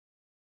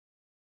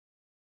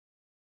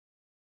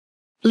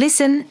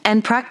Listen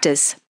and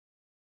practice.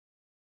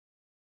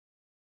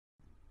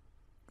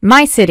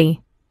 My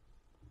city.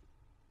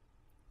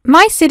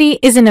 My city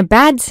isn't a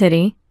bad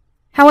city.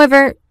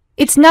 However,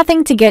 it's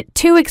nothing to get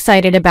too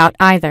excited about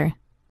either.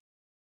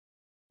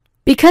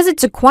 Because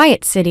it's a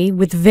quiet city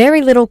with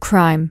very little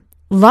crime,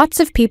 lots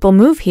of people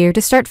move here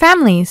to start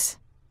families.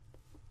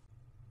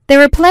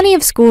 There are plenty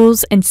of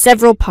schools and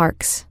several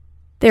parks.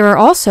 There are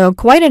also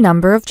quite a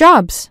number of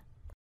jobs.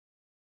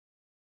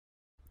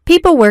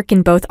 People work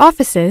in both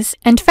offices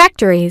and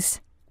factories.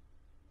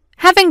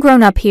 Having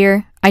grown up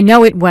here, I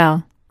know it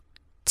well.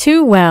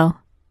 Too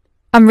well.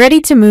 I'm ready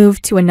to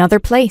move to another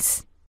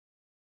place.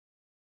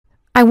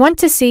 I want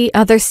to see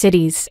other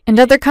cities and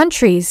other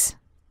countries.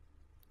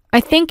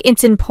 I think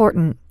it's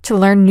important to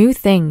learn new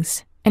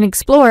things and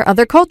explore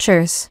other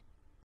cultures.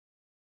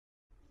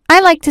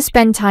 I like to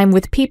spend time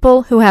with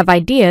people who have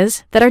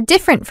ideas that are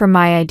different from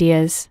my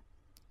ideas.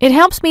 It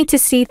helps me to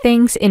see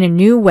things in a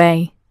new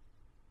way.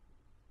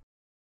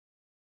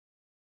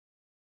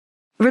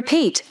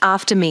 Repeat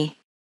after me.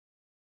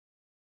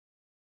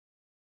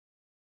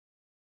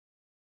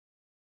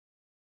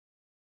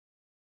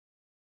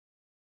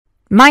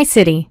 My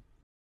city.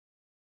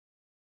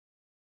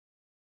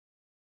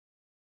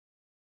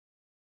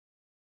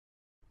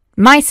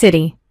 My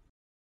city.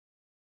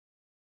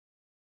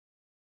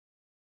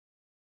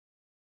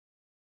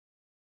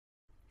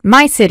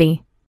 My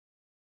city.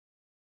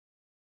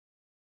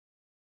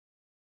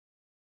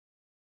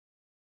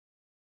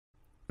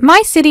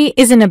 My city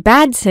isn't a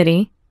bad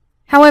city.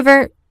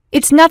 However,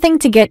 it's nothing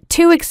to get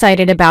too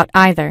excited about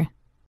either.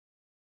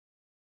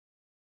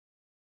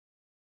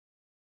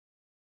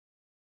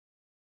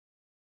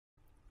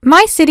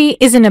 My city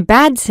isn't a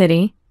bad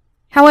city.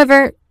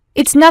 However,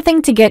 it's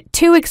nothing to get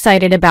too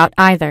excited about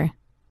either.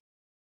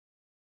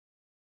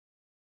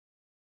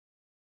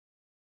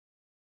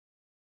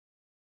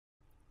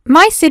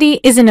 My city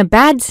isn't a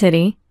bad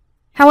city.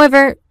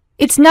 However,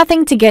 it's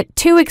nothing to get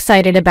too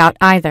excited about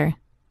either.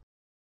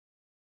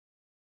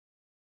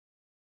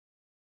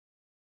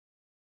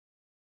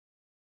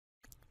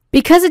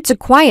 Because it's a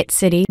quiet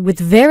city with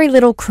very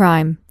little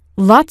crime,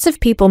 lots of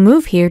people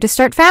move here to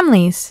start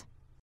families.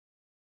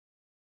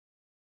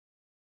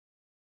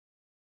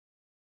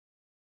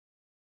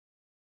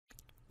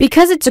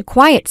 Because it's a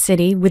quiet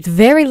city with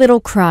very little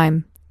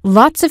crime,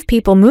 lots of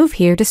people move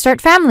here to start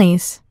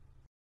families.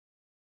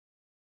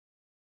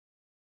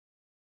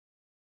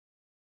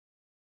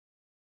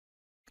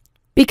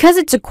 Because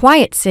it's a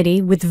quiet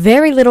city with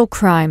very little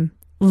crime,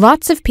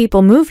 lots of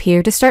people move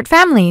here to start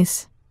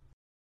families.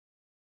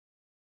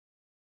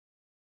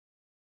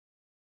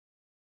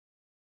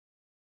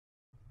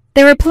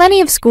 There are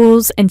plenty of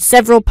schools and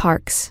several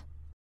parks.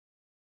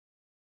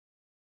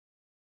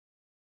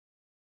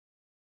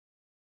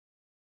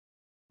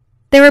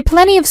 There are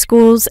plenty of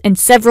schools and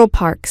several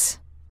parks.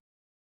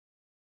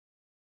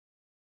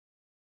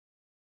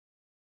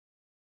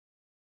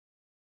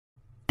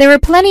 There are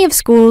plenty of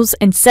schools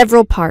and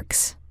several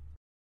parks.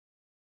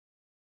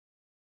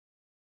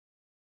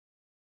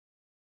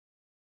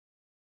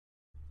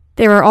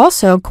 There are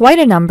also quite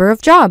a number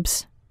of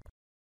jobs.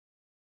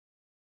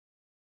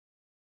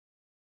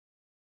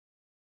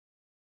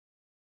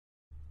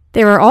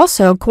 There are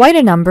also quite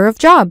a number of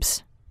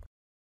jobs.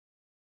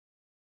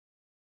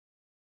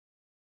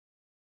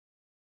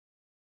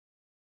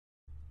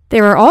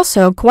 There are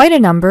also quite a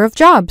number of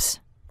jobs.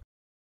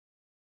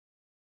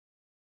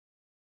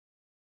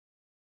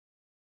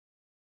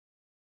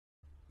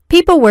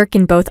 People work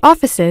in both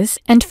offices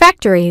and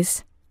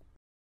factories.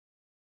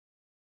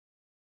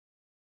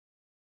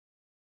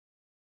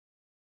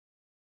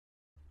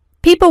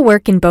 People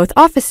work in both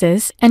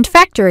offices and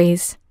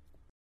factories.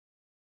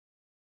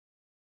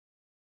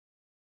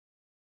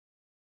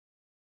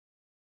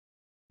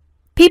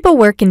 People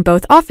work in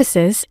both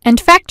offices and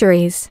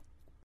factories.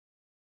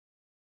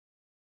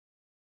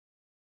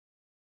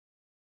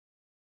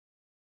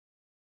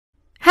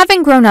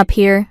 Having grown up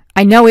here,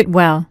 I know it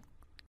well.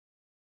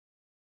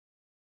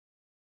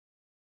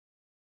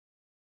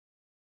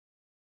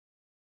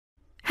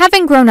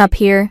 Having grown up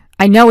here,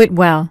 I know it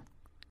well.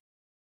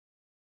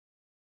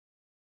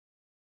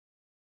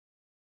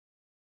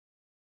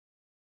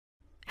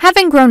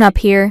 Having grown up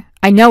here,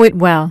 I know it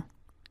well.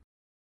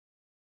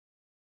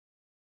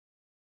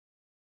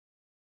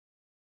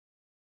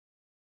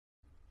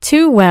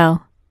 Too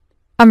well.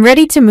 I'm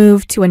ready to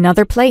move to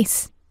another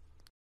place.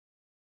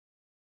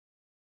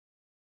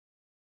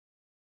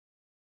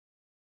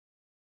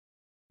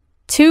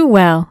 Too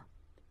well.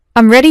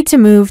 I'm ready to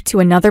move to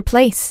another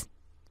place.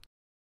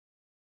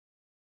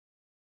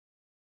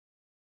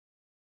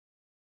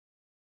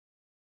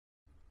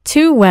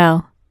 Too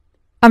well.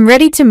 I'm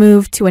ready to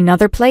move to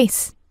another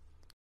place.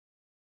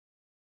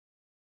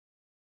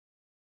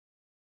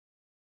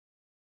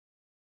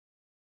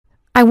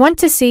 I want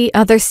to see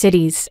other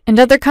cities and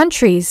other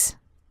countries.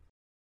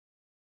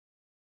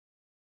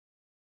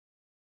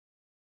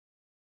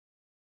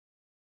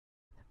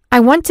 I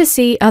want to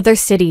see other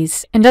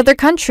cities and other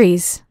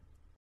countries.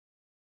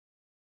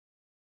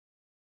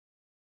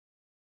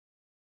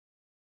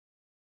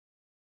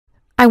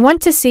 I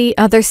want to see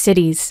other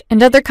cities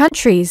and other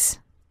countries.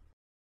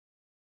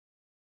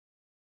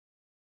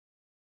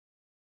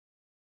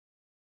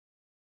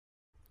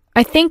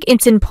 I think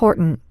it's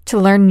important to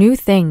learn new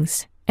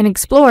things and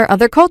explore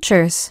other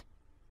cultures.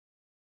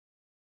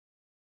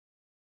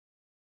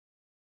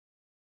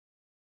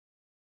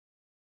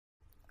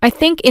 I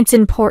think it's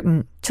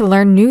important to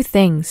learn new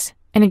things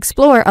and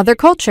explore other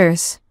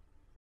cultures.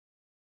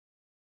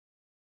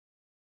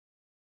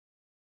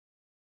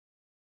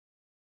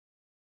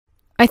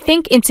 I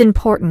think it's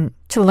important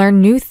to learn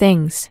new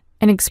things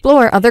and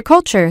explore other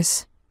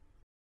cultures.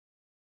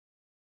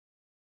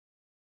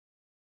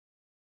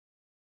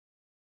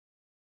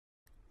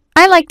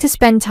 I like to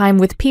spend time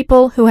with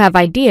people who have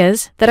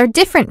ideas that are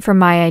different from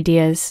my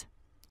ideas.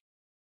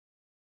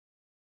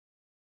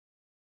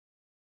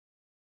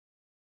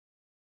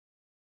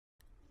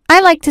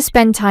 I like to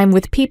spend time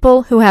with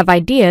people who have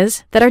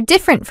ideas that are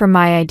different from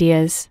my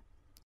ideas.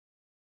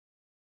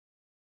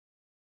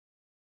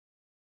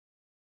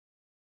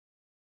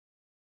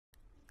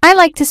 I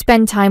like to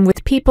spend time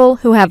with people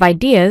who have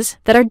ideas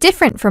that are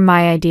different from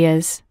my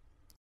ideas.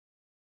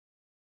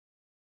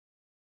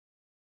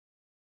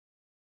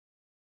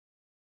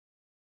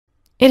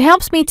 It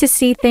helps me to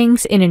see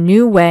things in a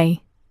new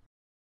way.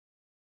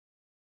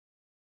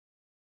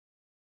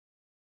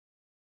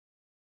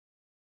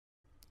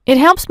 It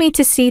helps me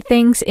to see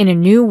things in a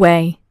new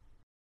way.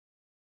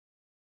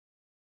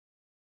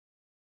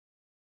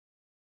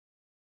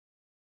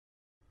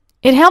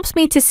 It helps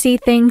me to see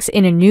things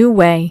in a new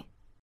way.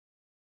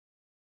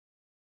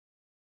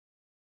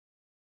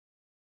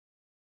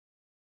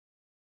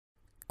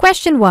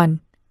 Question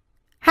 1.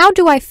 How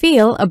do I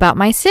feel about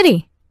my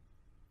city?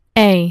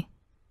 A.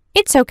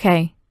 It's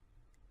okay.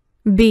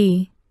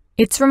 B.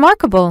 It's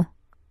remarkable.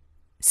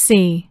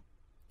 C.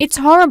 It's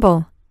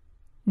horrible.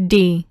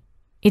 D.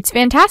 It's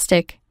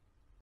fantastic.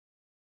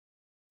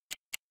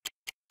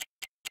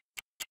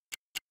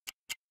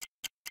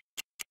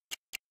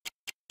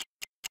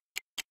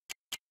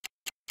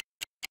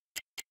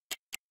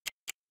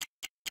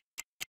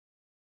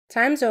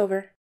 Time's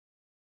over.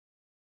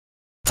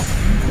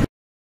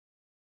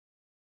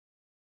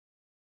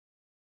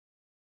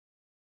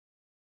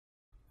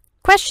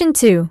 Question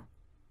 2.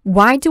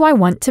 Why do I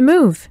want to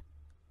move?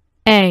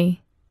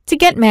 A. To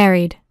get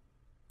married.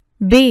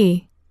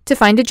 B. To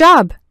find a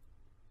job.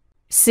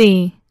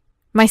 C.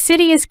 My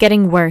city is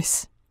getting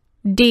worse.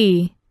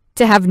 D.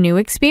 To have new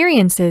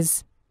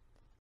experiences.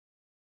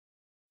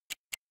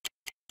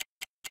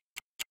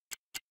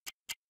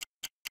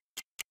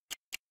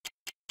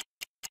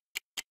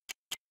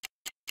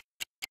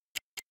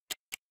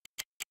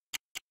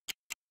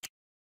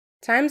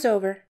 Time's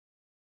over.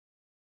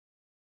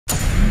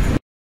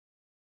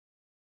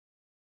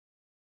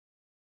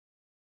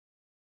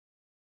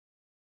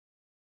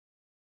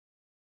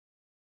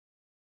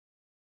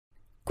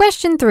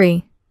 Question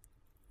 3.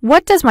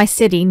 What does my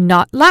city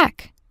not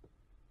lack?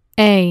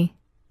 A.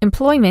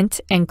 Employment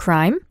and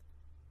crime.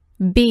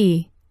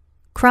 B.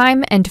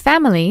 Crime and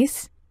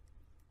families.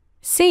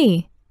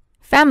 C.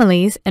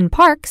 Families and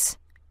parks.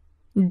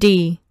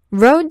 D.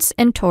 Roads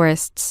and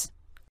tourists.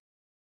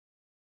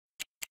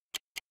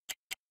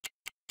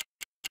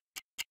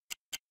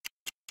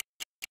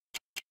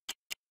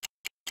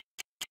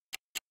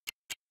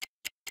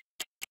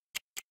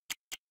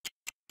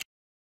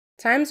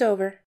 Time's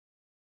over.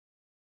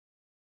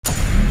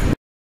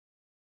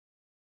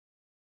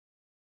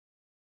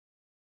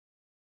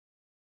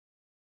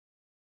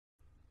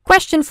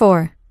 Question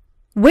 4.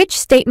 Which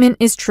statement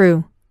is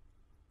true?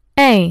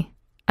 A.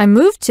 I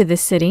moved to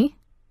this city.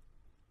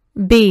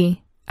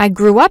 B. I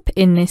grew up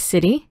in this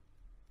city.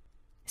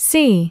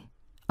 C.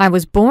 I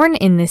was born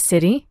in this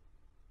city.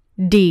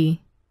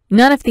 D.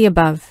 None of the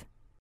above.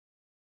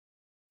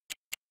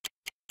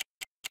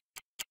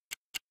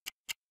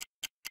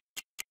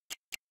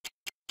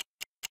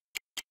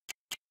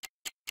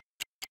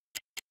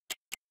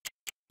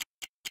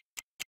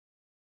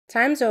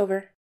 Time's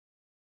over.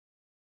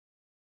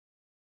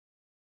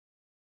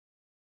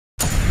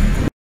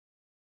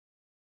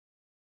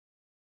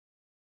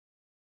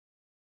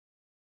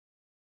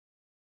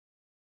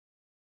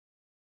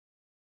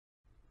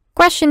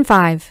 Question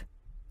 5.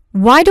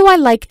 Why do I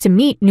like to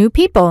meet new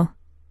people?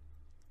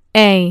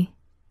 A.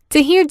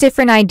 To hear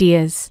different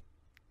ideas.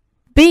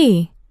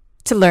 B.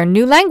 To learn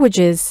new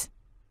languages.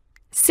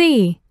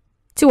 C.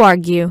 To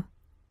argue.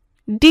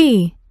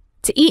 D.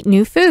 To eat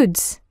new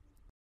foods.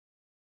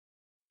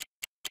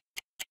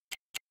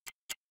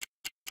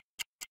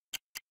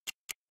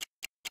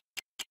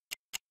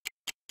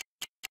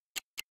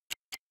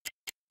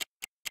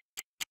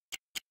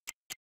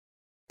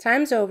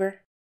 Time's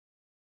over.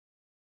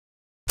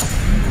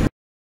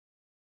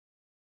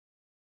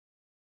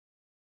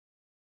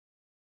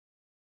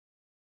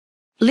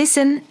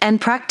 Listen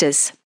and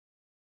practice.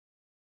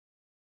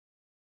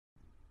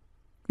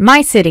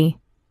 My city.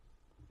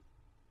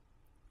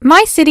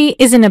 My city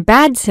isn't a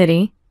bad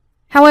city.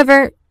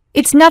 However,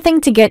 it's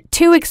nothing to get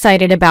too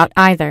excited about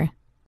either.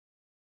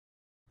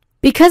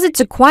 Because it's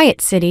a quiet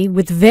city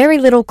with very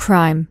little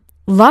crime,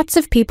 Lots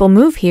of people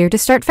move here to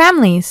start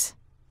families.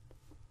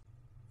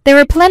 There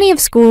are plenty of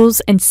schools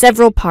and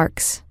several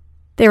parks.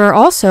 There are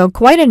also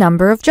quite a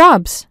number of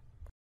jobs.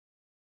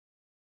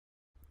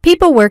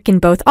 People work in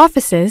both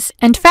offices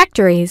and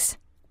factories.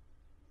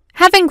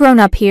 Having grown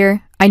up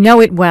here, I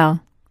know it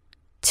well.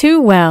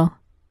 Too well.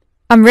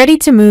 I'm ready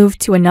to move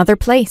to another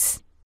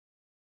place.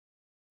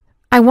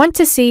 I want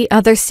to see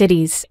other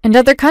cities and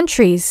other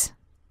countries.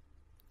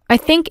 I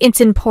think it's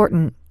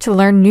important to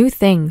learn new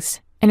things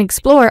and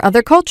explore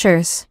other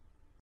cultures.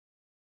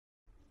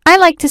 I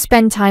like to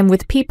spend time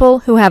with people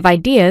who have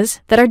ideas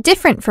that are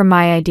different from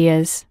my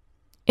ideas.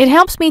 It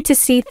helps me to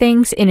see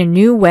things in a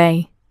new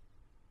way.